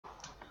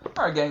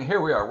All right, gang, here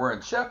we are. We're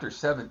in Chapter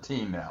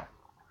 17 now.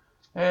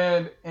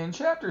 And in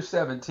Chapter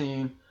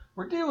 17,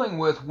 we're dealing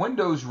with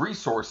Windows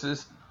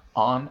resources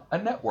on a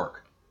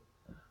network.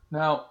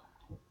 Now,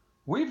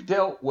 we've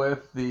dealt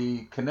with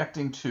the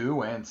connecting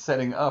to and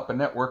setting up a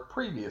network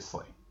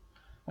previously.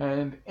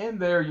 And in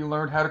there, you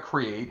learned how to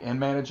create and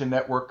manage a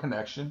network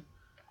connection.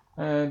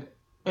 And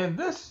in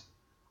this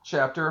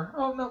chapter,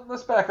 oh no,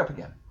 let's back up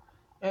again.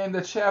 In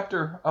the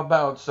chapter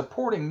about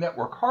supporting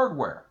network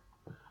hardware,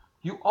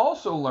 you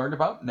also learned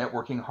about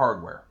networking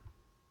hardware.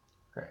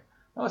 Okay,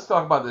 now let's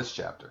talk about this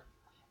chapter.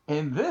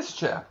 In this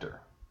chapter,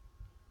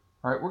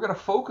 all right, we're going to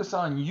focus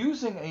on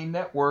using a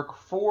network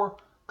for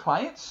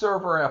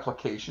client-server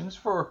applications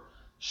for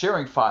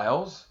sharing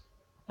files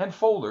and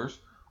folders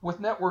with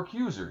network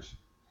users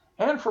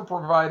and for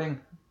providing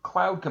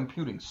cloud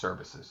computing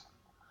services.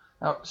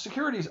 Now,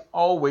 security is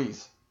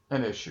always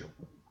an issue.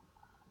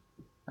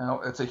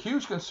 Now, it's a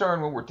huge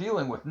concern when we're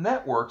dealing with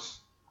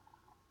networks.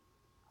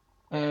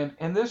 And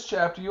in this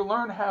chapter, you'll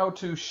learn how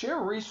to share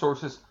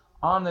resources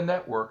on the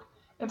network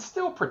and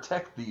still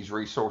protect these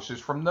resources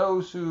from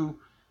those who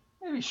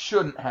maybe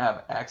shouldn't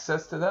have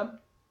access to them.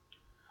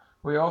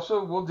 We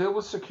also will deal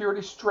with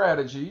security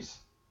strategies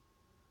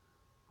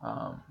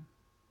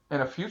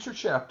in a future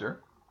chapter.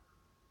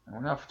 And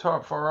we're not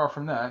far off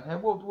from that.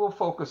 And we'll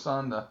focus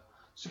on the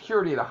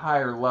security at a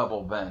higher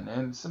level then,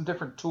 and some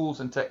different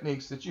tools and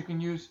techniques that you can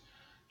use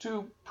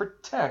to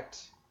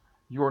protect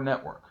your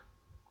network.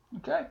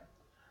 Okay?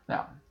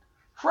 Now,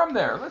 from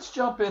there, let's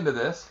jump into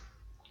this.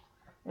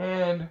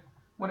 And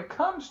when it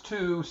comes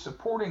to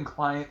supporting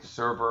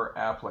client-server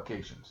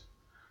applications,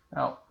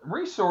 now,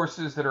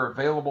 resources that are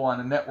available on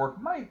a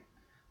network might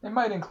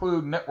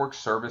include network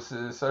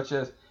services such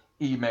as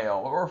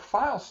email or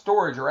file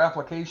storage or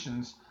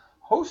applications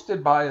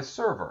hosted by a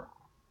server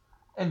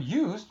and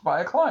used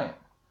by a client.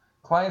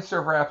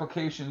 Client-server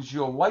applications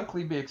you'll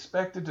likely be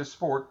expected to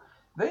support,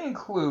 they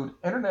include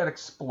Internet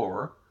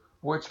Explorer,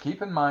 which,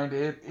 keep in mind,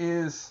 it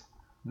is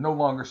no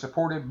longer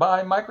supported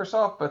by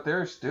Microsoft, but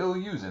they're still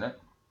using it,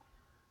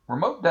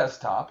 remote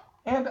desktop,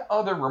 and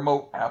other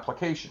remote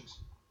applications.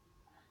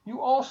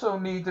 You also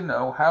need to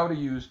know how to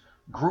use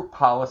group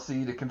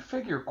policy to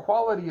configure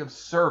quality of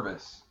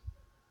service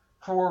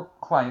for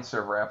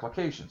client-server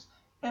applications.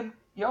 And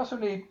you also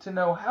need to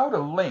know how to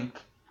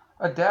link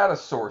a data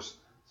source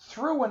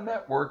through a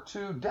network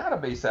to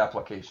database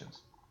applications.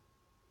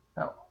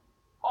 Now,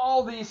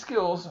 all these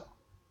skills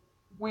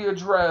we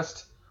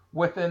addressed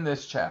within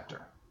this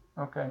chapter.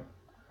 Okay,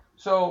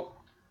 so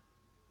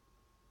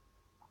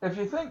if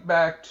you think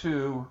back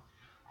to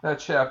that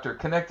chapter,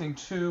 connecting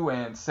to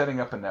and setting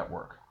up a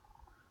network.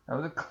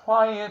 Now, the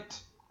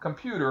client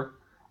computer,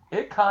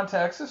 it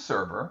contacts a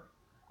server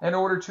in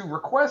order to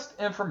request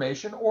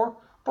information or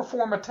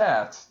perform a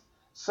task,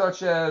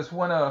 such as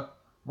when a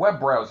web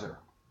browser,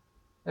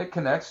 it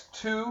connects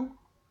to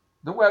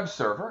the web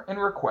server and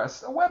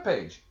requests a web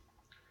page.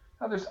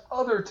 Now, there's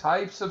other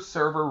types of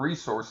server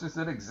resources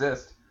that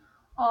exist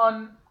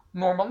on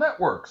normal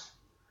networks.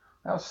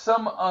 Now,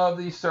 some of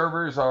these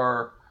servers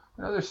are,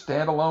 they're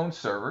standalone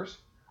servers,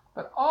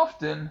 but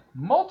often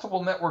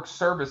multiple network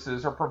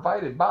services are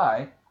provided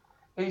by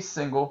a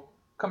single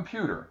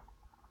computer,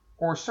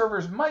 or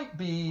servers might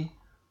be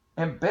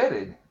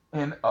embedded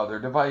in other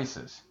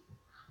devices.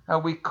 Now,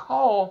 we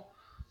call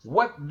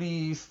what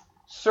these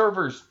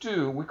servers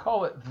do, we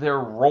call it their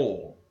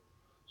role.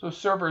 So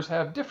servers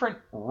have different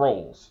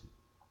roles.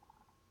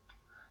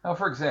 Now,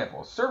 for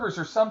example, servers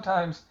are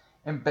sometimes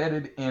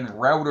embedded in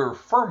router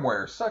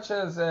firmware, such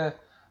as a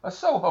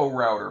SOHO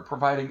router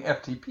providing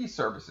FTP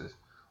services,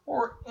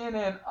 or in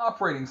an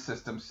operating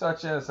system,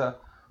 such as a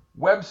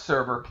web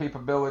server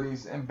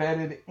capabilities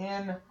embedded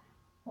in,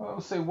 well,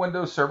 say,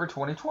 Windows Server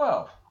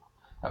 2012.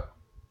 Now,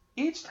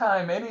 each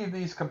time any of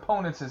these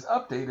components is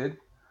updated,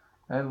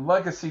 and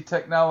legacy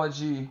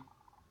technology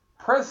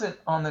present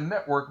on the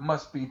network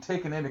must be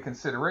taken into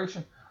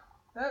consideration.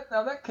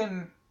 That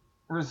can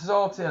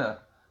result in a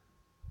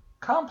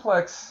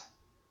complex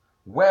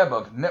web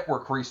of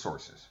network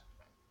resources.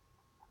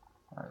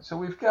 All right, so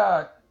we've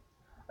got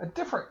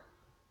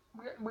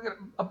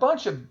a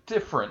bunch of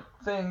different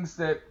things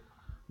that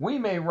we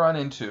may run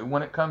into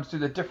when it comes to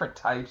the different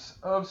types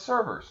of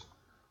servers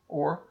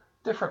or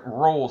different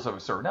roles of a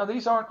server. Now,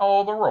 these aren't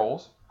all the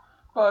roles,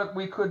 but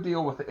we could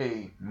deal with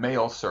a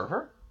mail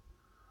server,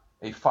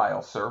 a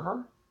file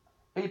server,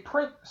 a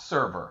print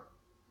server,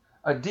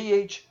 a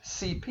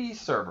DHCP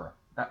server,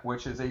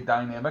 which is a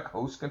dynamic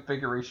host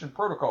configuration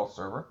protocol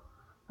server.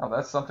 Now,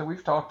 that's something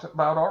we've talked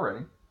about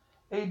already.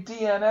 A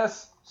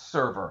DNS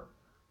server.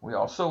 We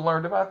also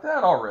learned about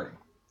that already.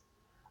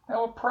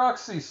 Now, a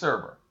proxy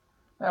server.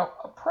 Now,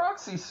 a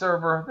proxy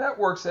server, that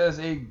works as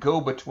a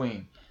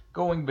go-between,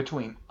 going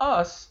between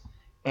us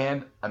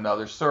and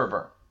another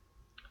server.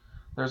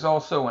 There's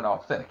also an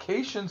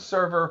authentication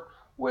server,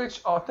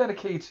 which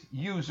authenticates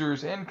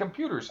users and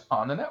computers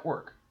on the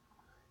network.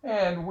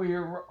 And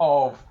we're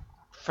all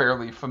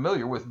fairly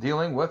familiar with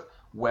dealing with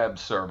web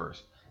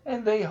servers.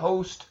 And they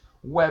host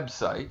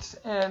websites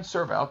and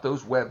serve out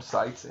those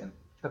websites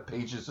the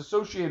pages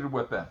associated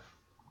with them.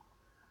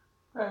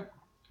 Okay.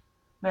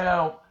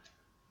 Now,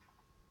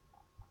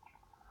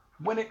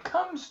 when it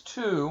comes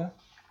to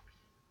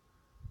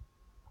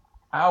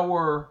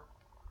our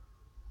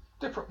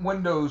different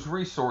Windows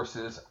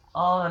resources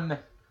on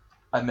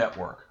a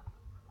network,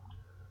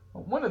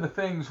 one of the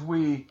things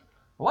we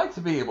like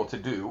to be able to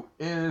do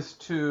is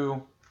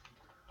to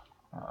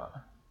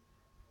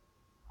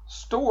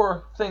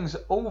store things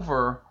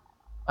over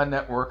a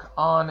network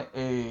on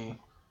a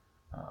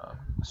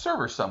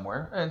server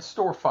somewhere and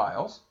store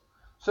files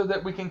so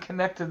that we can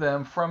connect to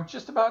them from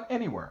just about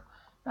anywhere.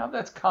 Now,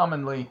 that's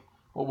commonly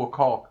what we'll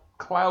call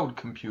cloud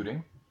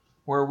computing,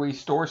 where we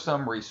store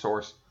some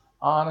resource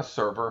on a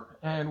server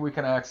and we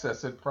can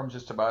access it from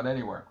just about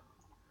anywhere.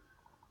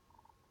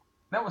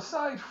 Now,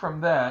 aside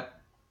from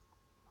that,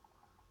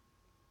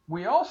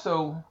 we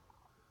also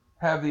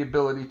have the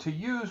ability to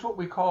use what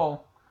we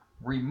call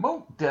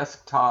remote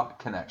desktop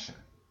connection.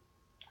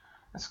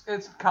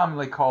 It's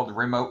commonly called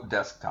remote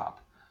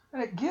desktop,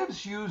 and it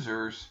gives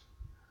users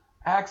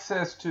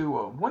access to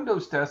a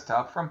Windows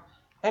desktop from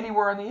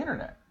anywhere on the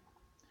internet.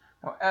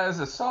 Now, as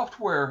a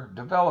software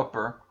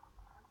developer,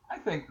 I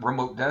think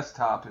remote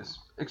desktop is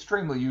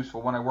extremely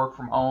useful when I work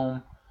from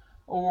home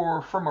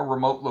or from a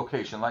remote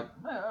location like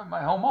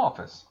my home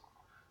office,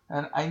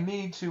 and I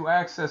need to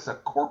access a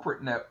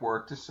corporate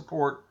network to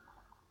support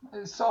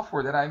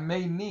software that I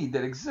may need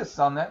that exists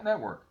on that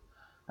network.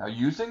 Now,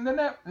 using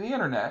the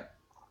internet,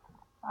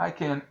 I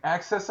can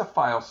access a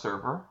file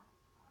server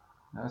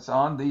that's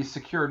on these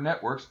secure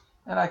networks,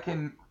 and I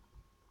can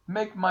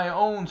make my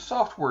own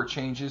software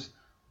changes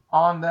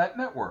on that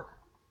network.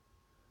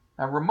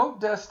 Now, remote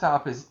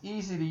desktop is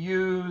easy to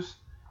use,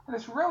 and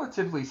it's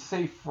relatively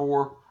safe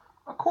for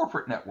a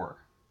corporate network.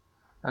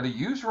 Now, to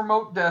use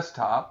remote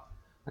desktop,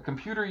 the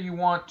computer you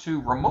want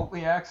to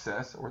remotely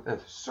access, or the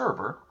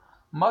server,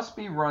 must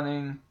be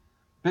running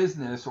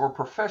business or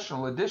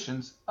professional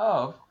editions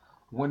of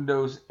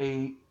Windows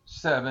 8,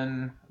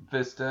 7,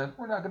 Vista.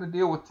 We're not going to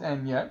deal with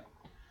 10 yet,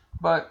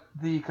 but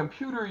the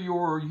computer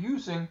you're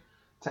using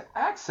to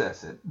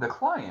access it, the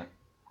client,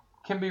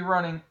 can be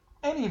running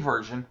any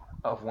version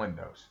of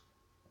Windows.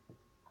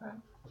 Okay.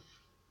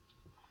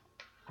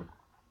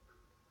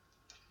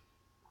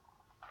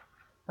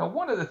 Now,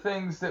 one of the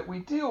things that we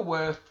deal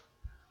with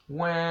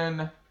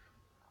when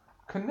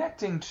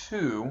connecting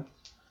to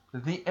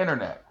the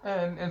internet,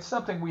 and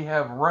something we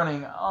have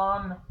running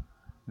on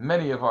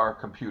many of our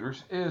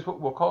computers, is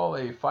what we'll call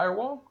a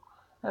firewall,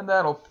 and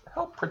that'll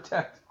help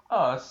protect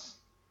us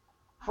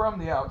from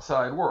the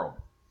outside world.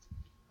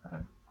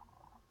 Okay.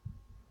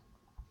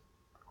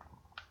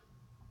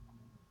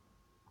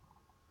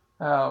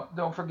 Now,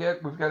 don't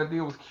forget, we've got to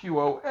deal with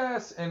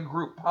QoS and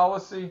group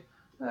policy.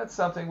 That's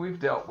something we've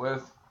dealt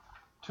with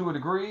to a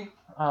degree.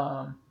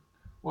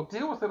 We'll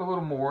deal with it a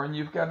little more, and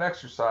you've got an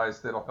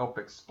exercise that'll help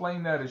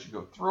explain that as you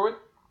go through it.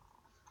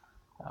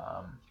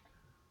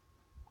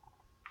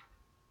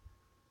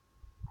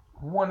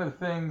 One of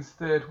the things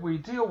that we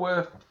deal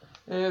with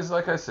is,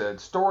 like I said,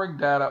 storing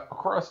data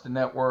across the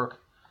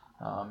network.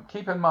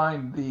 Keep in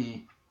mind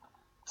the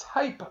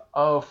type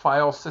of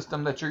file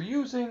system that you're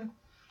using,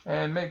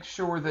 and make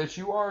sure that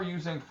you are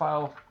using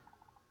file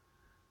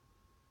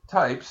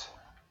types,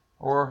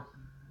 or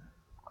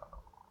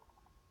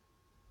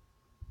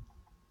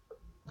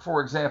for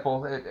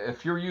example,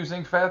 if you're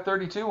using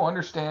FAT32,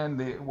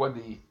 understand what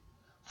the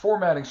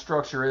formatting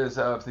structure is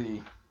of the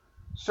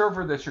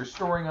server that you're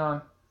storing on.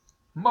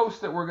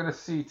 Most that we're going to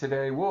see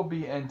today will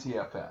be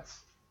NTFS.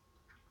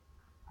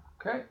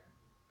 Okay?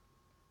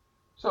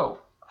 So,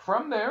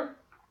 from there,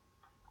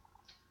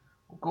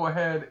 we'll go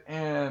ahead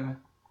and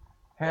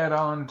head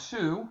on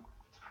to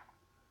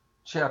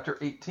Chapter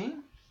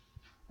 18,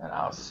 and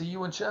I'll see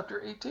you in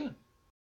Chapter 18.